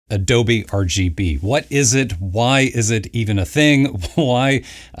Adobe RGB. What is it? Why is it even a thing? Why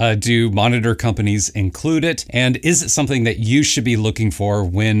do monitor companies include it? And is it something that you should be looking for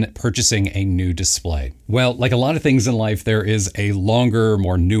when purchasing a new display? Well, like a lot of things in life, there is a longer,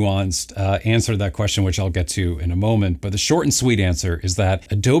 more nuanced answer to that question, which I'll get to in a moment. But the short and sweet answer is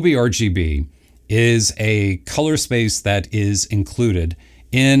that Adobe RGB is a color space that is included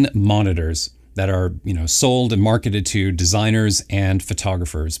in monitors that are, sold and marketed to designers and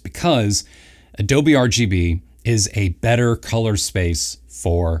photographers, because Adobe RGB is a better color space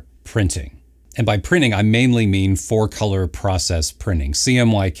for printing. And by printing, I mainly mean 4-color process printing: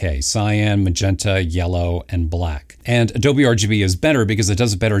 CMYK, cyan, magenta, yellow, and black. And Adobe RGB is better because it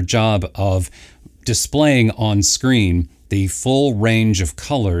does a better job of displaying on screen the full range of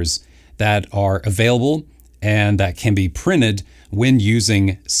colors that are available and that can be printed when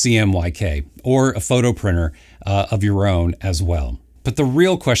using CMYK or a photo printer of your own as well. But the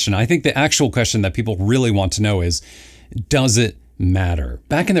real question, I think the actual question that people really want to know is, does it matter?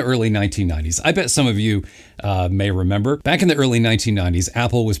 Back in the early 1990s, I bet some of you may remember, back in the early 1990s,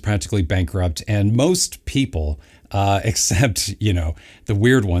 Apple was practically bankrupt, and most people, except, the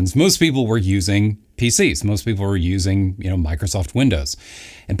weird ones, most people were using PCs. Most people were using, Microsoft Windows.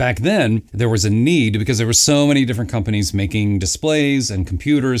 And back then, there was a need, because there were so many different companies making displays and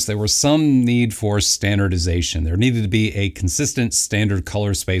computers, there was some need for standardization. There needed to be a consistent standard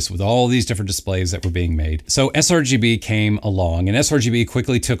color space with all these different displays that were being made. So sRGB came along, and sRGB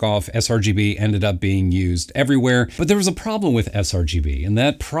quickly took off. sRGB ended up being used everywhere. But there was a problem with sRGB, and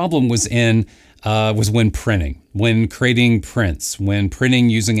that problem was when printing, when creating prints, when printing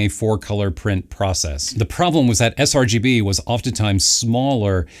using a 4-color print process. The problem was that sRGB was oftentimes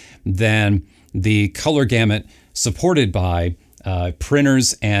smaller than the color gamut supported by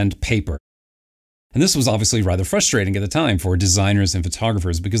printers and paper. And this was obviously rather frustrating at the time for designers and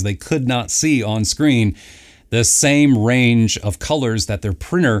photographers, because they could not see on screen the same range of colors that their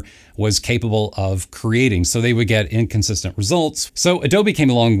printer was capable of creating. So they would get inconsistent results. So Adobe came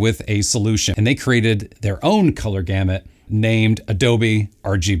along with a solution, and they created their own color gamut named Adobe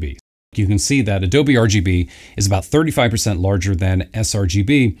RGB. You can see that Adobe RGB is about 35% larger than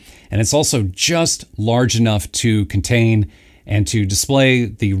sRGB, and it's also just large enough to contain and to display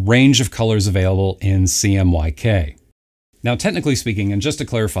the range of colors available in CMYK. Now, technically speaking, and just to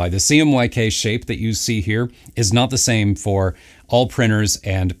clarify, the CMYK shape that you see here is not the same for all printers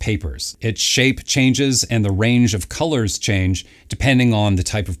and papers. Its shape changes and the range of colors change depending on the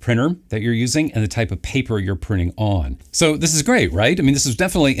type of printer that you're using and the type of paper you're printing on. So this is great, right? I mean, this is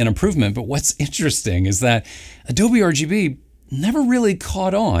definitely an improvement, but what's interesting is that Adobe RGB never really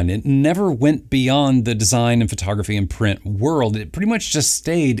caught on. It never went beyond the design and photography and print world. It pretty much just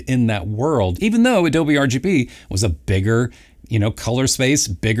stayed in that world, even though Adobe RGB was a bigger, color space,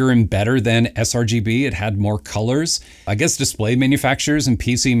 bigger and better than sRGB. It had more colors. I guess display manufacturers and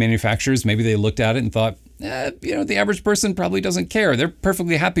PC manufacturers, maybe they looked at it and thought, the average person probably doesn't care. They're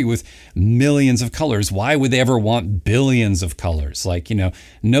perfectly happy with millions of colors. Why would they ever want billions of colors?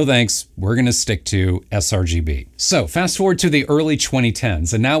 No thanks, we're gonna stick to sRGB. So fast forward to the early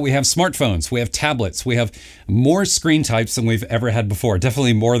 2010s, and now we have smartphones, we have tablets, we have more screen types than we've ever had before,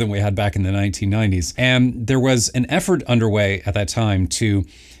 definitely more than we had back in the 1990s. And there was an effort underway at that time to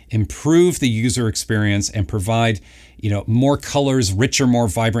improve the user experience and provide more colors, richer, more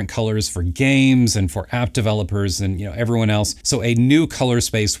vibrant colors for games and for app developers and everyone else. So a new color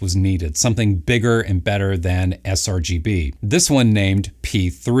space was needed, something bigger and better than sRGB. This one named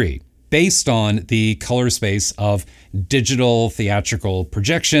P3, based on the color space of digital theatrical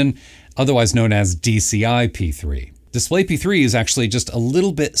projection, otherwise known as DCI P3. Display P3 is actually just a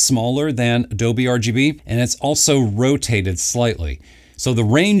little bit smaller than Adobe RGB, and it's also rotated slightly. So the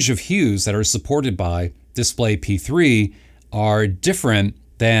range of hues that are supported by Display P3 are different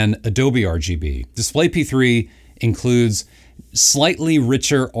than Adobe RGB. Display P3 includes slightly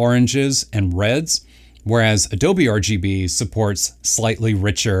richer oranges and reds, whereas Adobe RGB supports slightly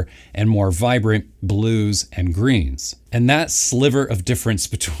richer and more vibrant blues and greens. And that sliver of difference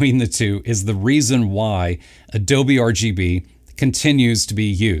between the two is the reason why Adobe RGB continues to be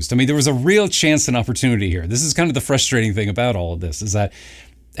used. I mean, there was a real chance and opportunity here. This is kind of the frustrating thing about all of this, is that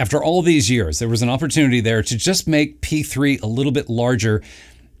after all these years, there was an opportunity there to just make P3 a little bit larger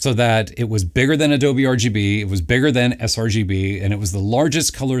so that it was bigger than Adobe RGB, it was bigger than sRGB, and it was the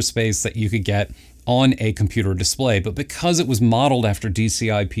largest color space that you could get on a computer display. But because it was modeled after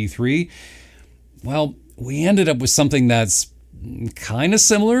DCI P3, well, we ended up with something that's kind of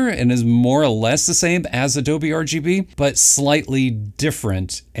similar and is more or less the same as Adobe RGB, but slightly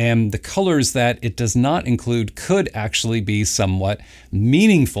different. And the colors that it does not include could actually be somewhat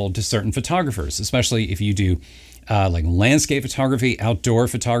meaningful to certain photographers, especially if you do like landscape photography, outdoor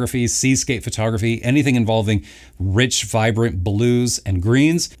photography, seascape photography, anything involving rich, vibrant blues and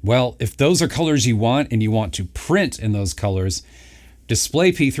greens. Well, if those are colors you want and you want to print in those colors,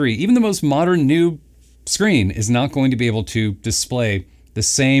 Display P3, even the most modern new screen, is not going to be able to display the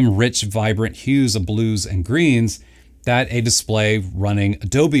same rich, vibrant hues of blues and greens that a display running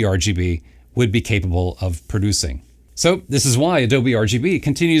Adobe RGB would be capable of producing. So this is why Adobe RGB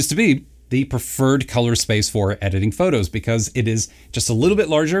continues to be the preferred color space for editing photos, because it is just a little bit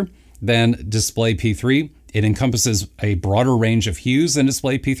larger than Display P3. It encompasses a broader range of hues than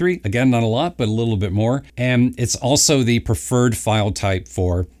Display P3. Again, not a lot, but a little bit more. And it's also the preferred file type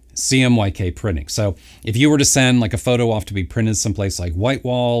for CMYK printing. So if you were to send like a photo off to be printed someplace like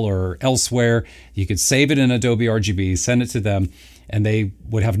Whitewall or elsewhere, you could save it in Adobe RGB, send it to them, and they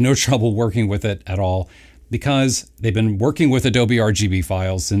would have no trouble working with it at all, because they've been working with Adobe RGB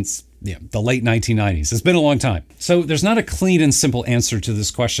files since the late 1990s. It's been a long time. So there's not a clean and simple answer to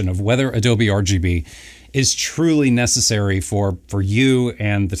this question of whether Adobe RGB is truly necessary for you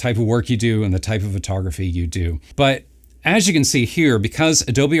and the type of work you do and the type of photography you do. But as you can see here, because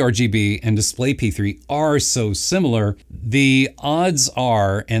Adobe RGB and Display P3 are so similar, the odds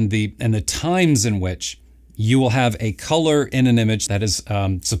are and the times in which you will have a color in an image that is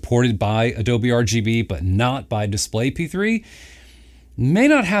supported by Adobe RGB but not by Display P3 may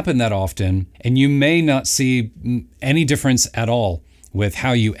not happen that often, and you may not see any difference at all with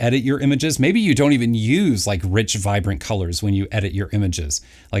how you edit your images. Maybe you don't even use like rich, vibrant colors when you edit your images.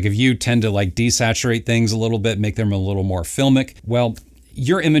 Like if you tend to like desaturate things a little bit, make them a little more filmic, well,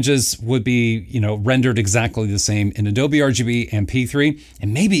 your images would be, rendered exactly the same in Adobe RGB and P3,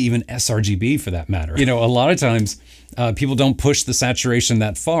 and maybe even sRGB for that matter. A lot of times people don't push the saturation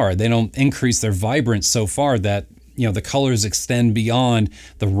that far. They don't increase their vibrance so far that, the colors extend beyond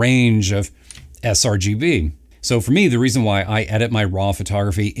the range of sRGB. So for me, the reason why I edit my raw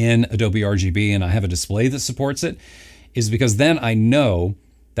photography in Adobe RGB and I have a display that supports it is because then I know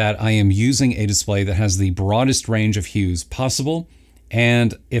that I am using a display that has the broadest range of hues possible.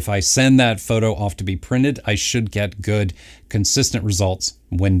 And if I send that photo off to be printed, I should get good, consistent results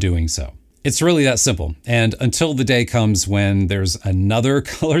when doing so. It's really that simple. And until the day comes when there's another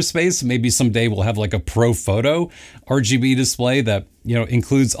color space, maybe someday we'll have like a pro photo RGB display that,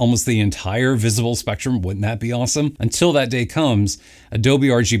 includes almost the entire visible spectrum. Wouldn't that be awesome? Until that day comes, Adobe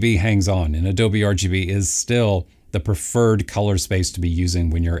RGB hangs on, and Adobe RGB is still the preferred color space to be using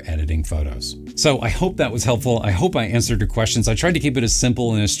when you're editing photos. So I hope that was helpful. I hope I answered your questions. I tried to keep it as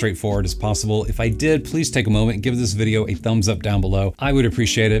simple and as straightforward as possible. If I did, please take a moment and give this video a thumbs up down below. I would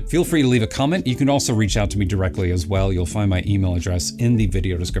appreciate it. Feel free to leave a comment. You can also reach out to me directly as well. You'll find my email address in the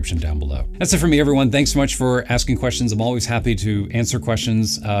video description down below. That's it for me, everyone. Thanks so much for asking questions. I'm always happy to answer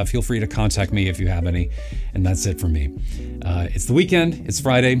questions. Feel free to contact me if you have any. And that's it for me. It's the weekend, it's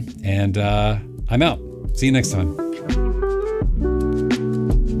Friday, and I'm out. See you next time.